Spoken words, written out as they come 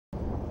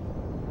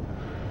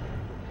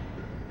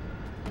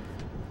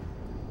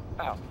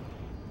Ow.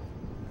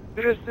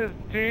 This is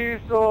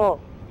Diesel,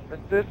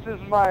 and this is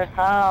my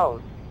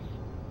house.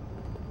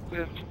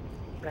 It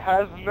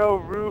has no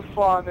roof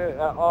on it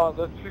at all.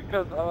 That's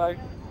because I like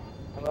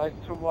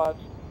to watch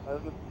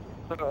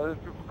so other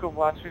people can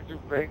watch me do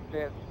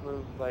breakdance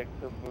moves like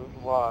the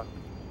moonwalk,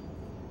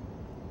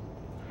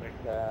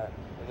 like that,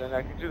 and then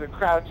I can do the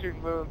crouching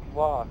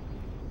moonwalk.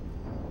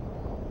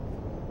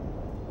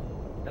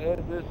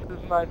 And this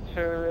is my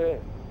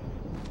turret.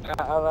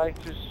 I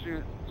like to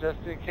shoot just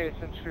in case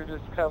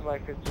intruders come. I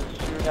can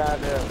just shoot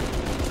at them.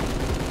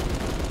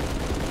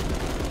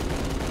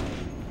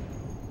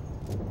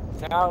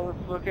 Now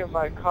let's look at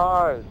my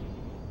cars.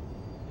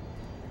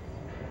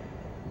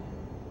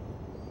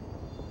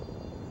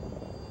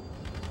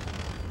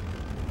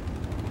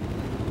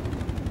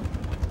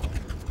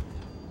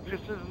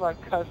 This is my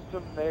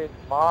custom-made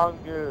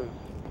mongoose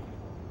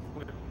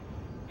with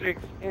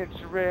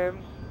 6-inch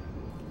rims,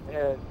 and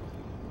it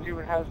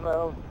even has my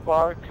own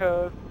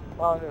barcode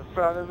on the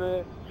front of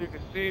it, so you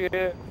can see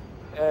it,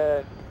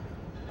 and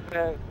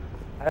it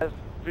has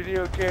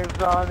video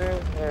games on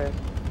it, and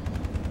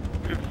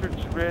good for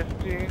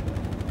drifting.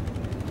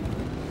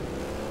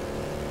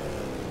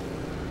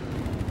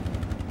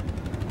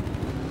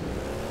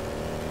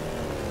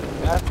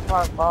 That's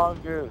my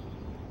mongoose.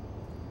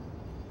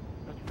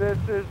 This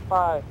is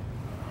my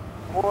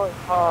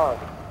warthog.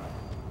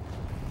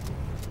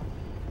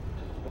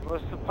 It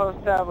was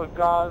supposed to have a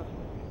gauze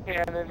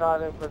cannon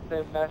on it, but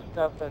they messed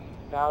up and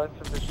now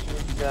it's a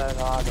machine gun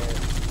on it.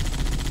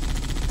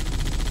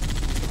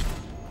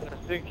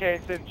 Just in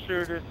case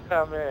intruders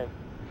come in.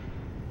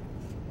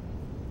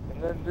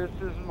 And then this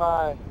is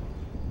my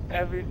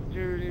heavy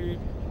duty,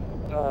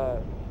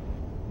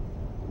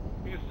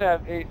 used to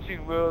have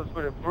 18 wheels,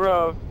 but it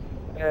broke,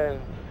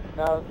 and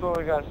now it's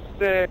only got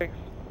 6.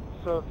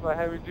 So it's my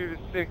heavy duty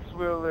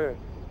 6-wheeler,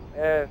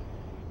 and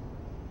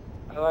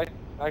I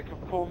can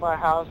pull my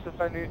house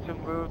if I need to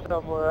move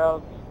somewhere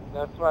else.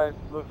 That's why it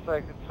looks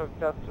like it's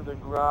hooked up to the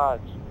garage.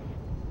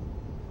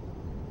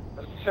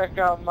 Let's check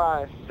out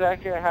my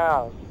second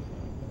house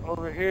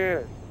over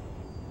here.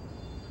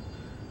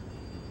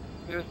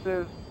 This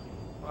is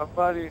my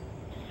buddy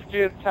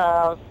Skid's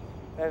house,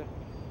 and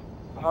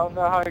I don't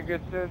know how he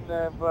gets in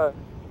there, but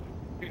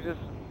he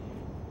just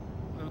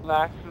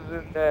relaxes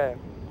in there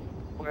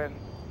when.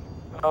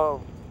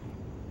 Oh,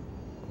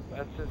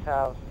 that's his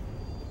house.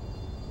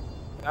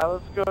 Now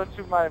let's go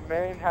to my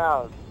main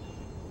house.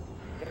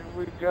 Here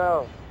we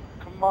go.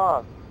 Come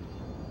on.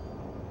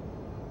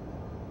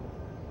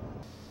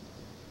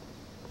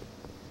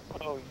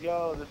 Oh,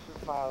 yo, this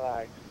is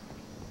my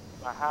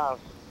house.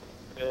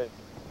 And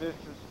this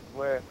is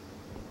where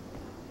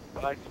I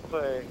like to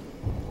play.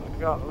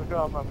 Look at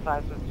all my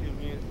plasma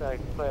TVs that I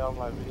can play all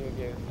my video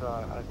games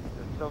on.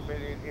 There's so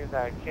many in here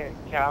that I can't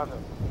count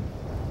them.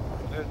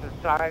 There's a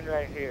sign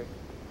right here.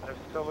 There's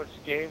so much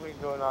gaming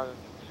going on to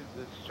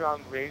the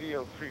strong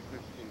radio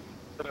frequency.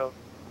 So,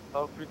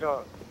 hope you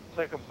don't. It's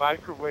like a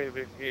microwave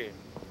in here.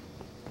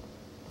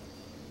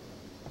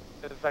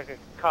 There's like a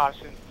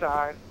caution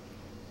sign.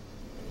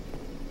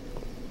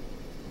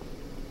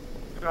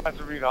 You don't have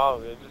to read all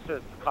of it. It just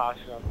says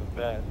caution on the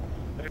bed.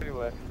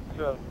 Anyway,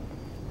 so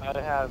I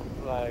have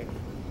like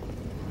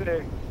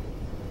 6,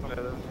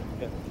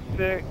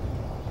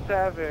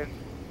 7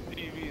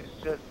 TVs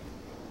just.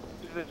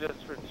 These are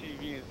just for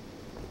TVs,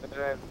 and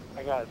then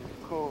I got this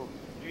cool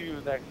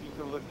view that you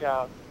can look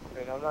out,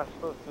 and I'm not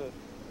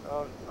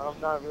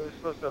really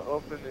supposed to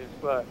open these,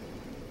 but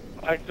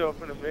I like to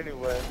open them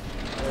anyway,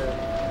 and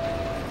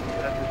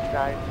that's this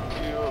nice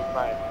view of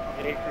my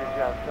acreage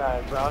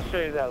outside, but I'll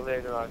show you that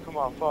later on. Come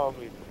on, follow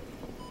me.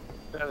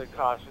 Another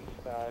caution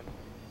sign.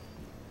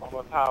 All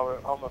my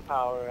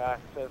power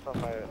access on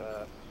my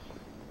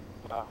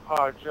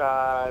hard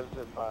drives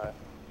and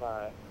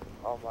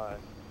all my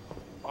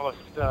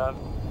stuff.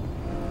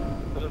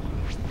 This is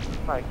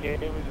my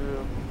gaming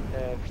room,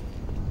 and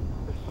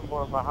there's some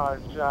more of my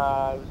hard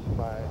drives,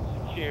 my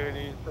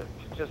securities,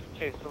 just in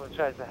case someone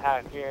tries to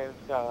hack in.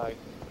 It's got like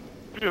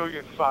a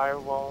billion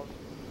firewalls.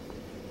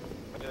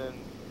 And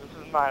this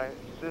is my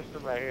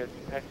system right here. It's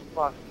an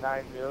Xbox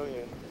 9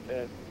 million,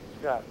 and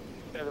it's got,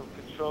 instead of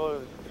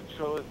controllers,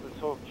 this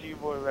whole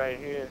keyboard right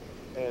here,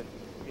 and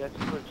you have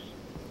to push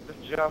to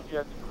jump, you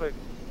have to click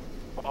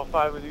all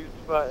 5 of these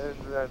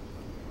buttons, and then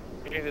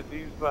 8 of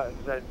these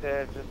buttons right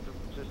there just to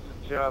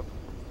jump.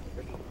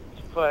 And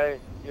to play,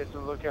 you have to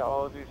look at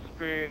all of these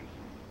screens.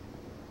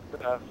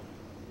 That's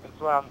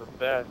why I'm the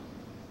best.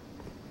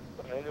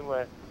 But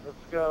anyway,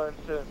 let's go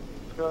into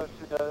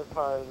the other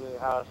part of the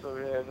house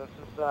over here. This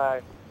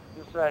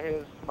right here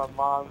is my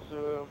mom's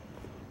room.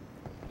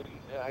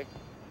 And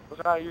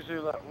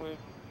we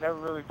never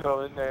really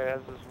go in there. It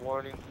has this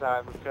warning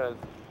sign because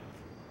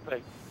it's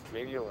like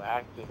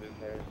radioactive in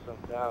there or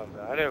something. I don't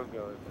know. I never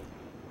go in there.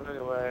 But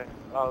anyway,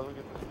 oh, look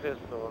at this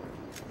pistol.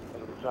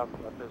 I'm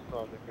dropping my pistol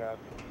on the ground.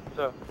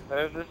 So,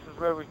 and this is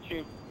where we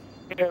keep,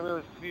 you can't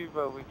really see,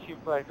 but we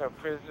keep like our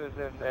prisoners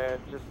in there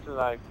just to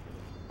like,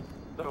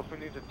 so if we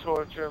need to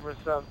torture them or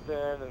something,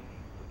 and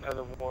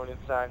another warning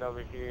sign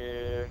over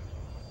here.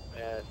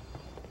 And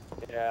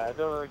yeah, I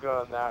don't really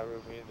go in that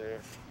room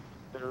either.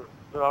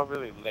 They're all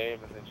really lame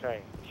and they try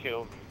and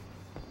kill me.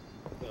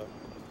 So,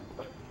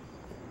 but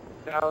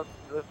now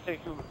let's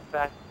take you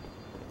back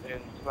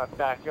into my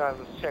backyard.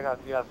 Let's check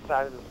out the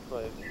outside of this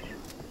place.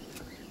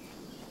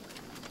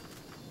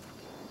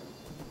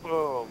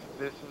 Boom,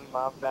 this is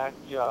my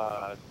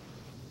backyard.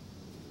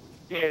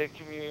 Gated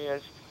community,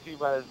 as you can see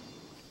by this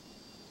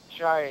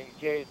giant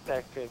gate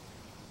that could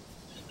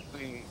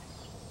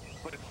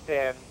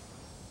withstand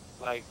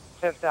like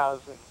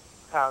 10,000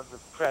 pounds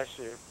of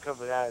pressure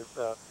coming at it.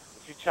 So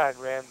if you try and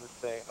ram this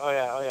thing, oh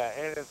yeah,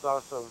 and it's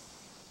also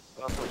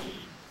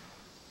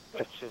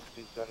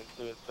electricity's done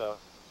into it. So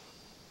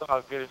it's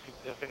all good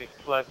if any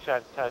flood try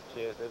to touch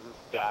it, they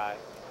just die.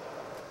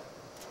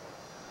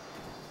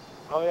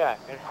 Oh yeah,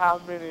 and how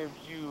many of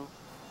you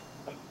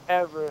have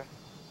ever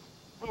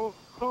who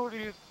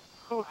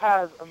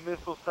has a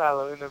missile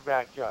silo in their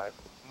backyard?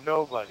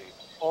 Nobody.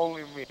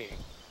 Only me.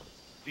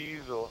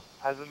 Diesel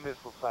has a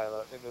missile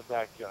silo in their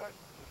backyard.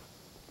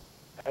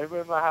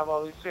 Everybody might have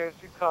all these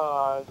fancy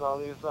cars, all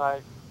these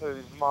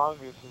these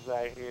mongooses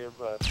out here,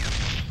 but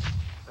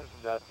that's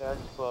nothing. I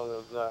just blow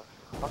those up.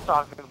 I'm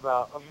talking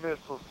about a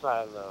missile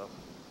silo.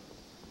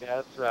 Yeah,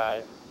 that's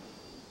right.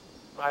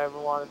 If I ever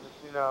want to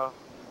just,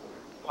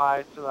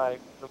 fly to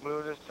the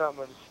moon or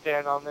something and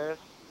stand on this,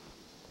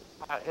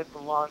 I hit the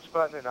launch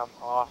button and I'm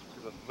off to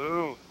the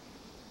moon.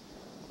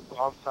 That's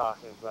what I'm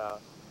talking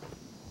about.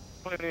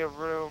 Plenty of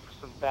room for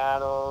some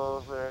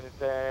battles or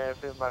anything.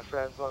 If any of my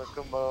friends want to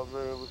come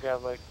over, we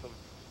got some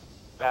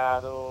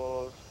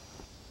battles.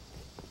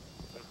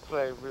 And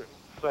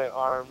play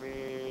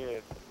army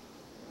and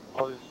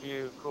all these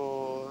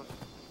vehicles.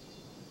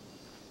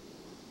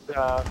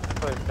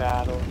 Play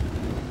battles.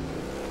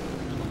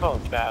 Just call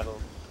it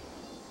battles.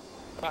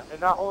 And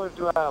not only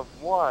do I have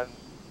one,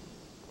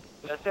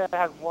 did I say I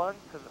had one?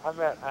 Because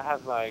I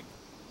had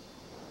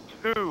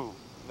 2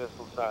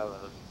 missile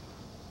silos.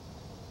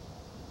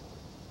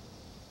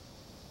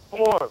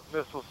 4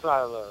 missile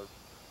silos.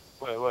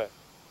 Wait.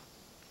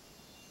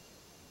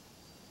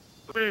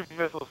 3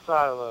 missile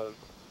silos.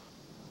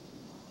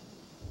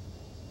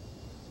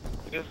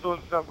 This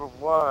one's number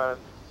 1,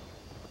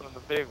 with the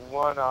big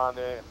 1 on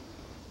it.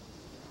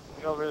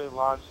 We don't really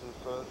launch this,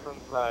 so this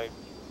one's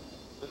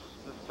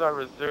this is our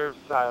reserve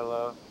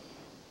silo.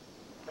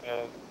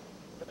 And,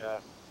 yeah.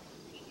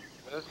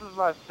 And this is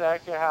my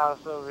second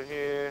house over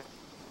here.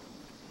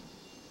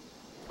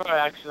 Probably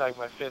actually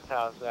my 5th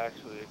house,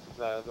 actually,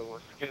 because the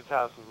kid's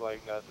house was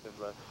nothing,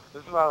 but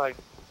this is my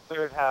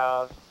third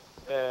house,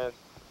 and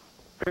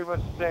pretty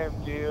much the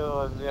same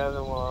deal as the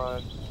other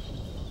one.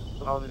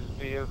 All these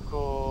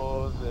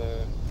vehicles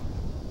and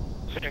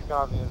check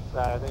on the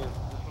inside. I think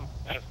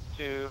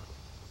this is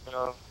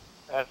F2,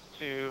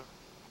 F2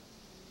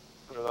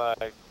 for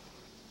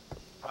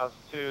house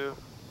 2.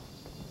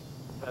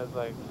 Has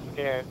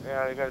scan.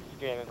 Yeah, I gotta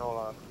scan in. Hold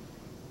on.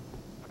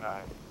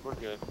 Alright, we're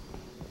good.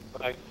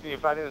 But see,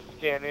 if I didn't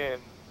scan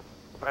in,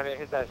 if I didn't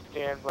hit that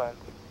scan button,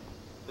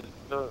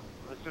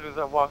 as soon as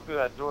I walked through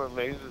that door,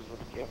 lasers would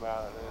have came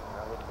out and then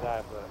I would have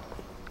died. But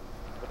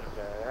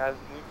okay, as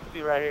you can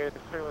see right here, it's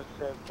pretty much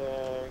the same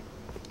thing.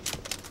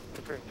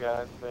 Different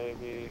guns,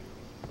 maybe.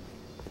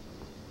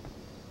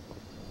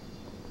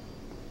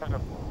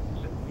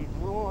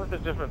 We went with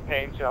a different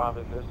paint job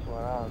in this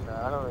one. I don't know.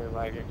 I don't really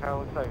like it. Kind of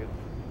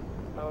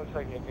looks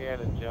like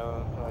Indiana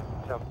Jones,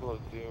 the Temple of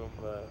Doom,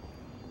 but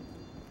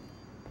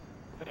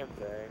same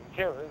thing. I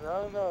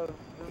don't know.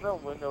 There's no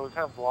window. We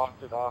kind of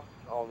blocked it off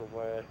all the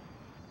way.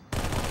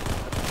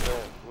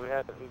 We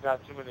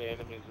got too many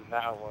enemies in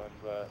that one,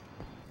 but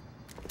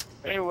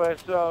anyway,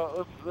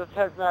 so let's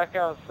head back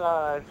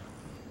outside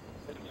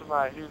into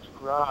my huge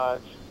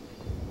garage.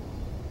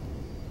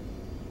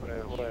 Wait.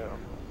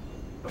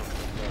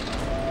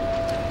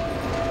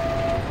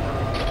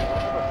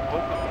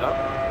 Opened up.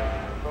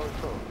 It's always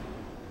so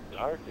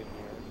dark in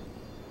here.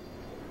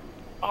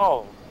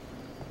 Oh.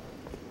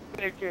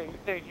 You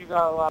think you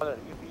got a lot of,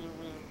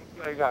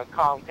 you got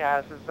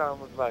Comcast or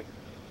something with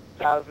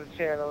 1,000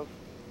 channels?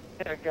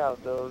 Check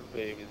out those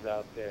babies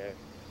out there.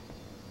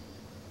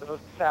 Those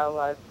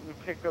satellites, we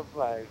pick up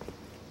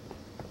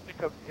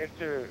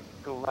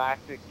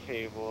intergalactic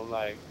cable,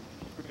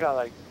 we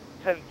got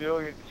 10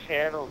 billion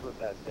channels with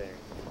that thing.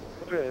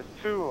 Look at this,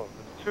 2 of them.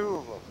 There's 2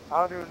 of them. I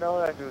don't even know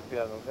what I do with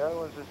the other one. The other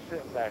one's just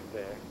sitting back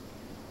there.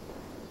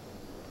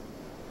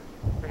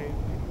 Crazy.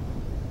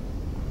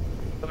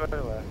 So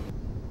anyway.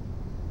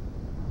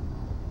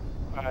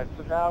 Alright,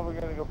 so now we're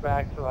gonna go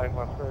back to my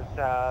first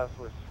house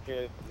where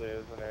Skid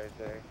lives and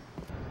everything.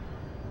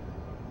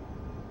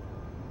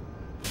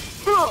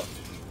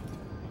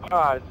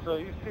 Alright, so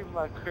you see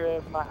my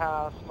crib, my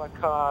house, my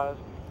cars,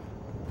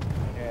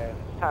 and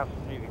it's time for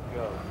me to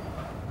go.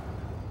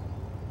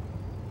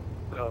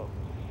 So,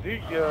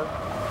 see ya!